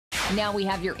Now we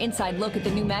have your inside look at the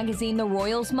new magazine, The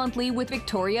Royals Monthly, with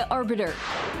Victoria Arbiter.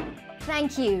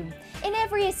 Thank you. In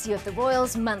every issue of the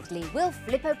Royals Monthly, we'll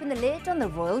flip open the lid on the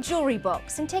royal jewellery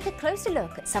box and take a closer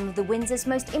look at some of the Windsor's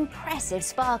most impressive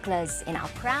sparklers in our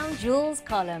Crown Jewels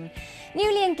column.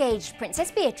 Newly engaged Princess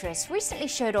Beatrice recently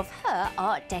showed off her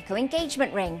Art Deco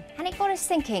engagement ring, and it got us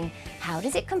thinking, how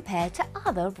does it compare to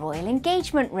other royal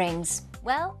engagement rings?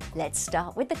 Well, let's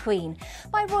start with the Queen.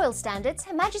 By royal standards,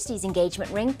 Her Majesty's engagement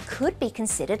ring could be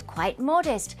considered quite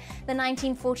modest. The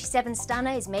 1947 stunner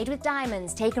is made with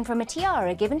diamonds taken from a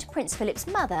tiara given to Prince Philip's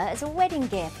mother as a wedding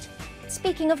gift.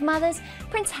 Speaking of mothers,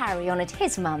 Prince Harry honoured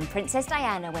his mum, Princess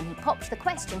Diana, when he popped the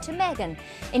question to Meghan.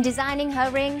 In designing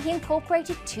her ring, he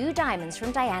incorporated 2 diamonds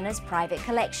from Diana's private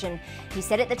collection. He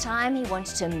said at the time he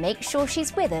wanted to make sure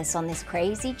she's with us on this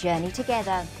crazy journey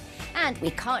together. And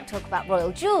we can't talk about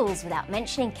royal jewels without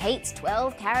mentioning Kate's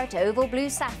 12-carat oval blue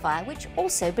sapphire, which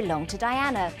also belonged to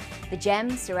Diana. The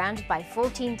gem, surrounded by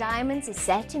 14 diamonds, is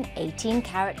set in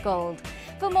 18-carat gold.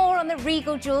 For more on the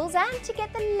regal jewels and to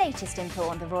get the latest info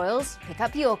on the royals, pick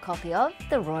up your copy of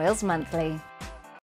The Royals Monthly.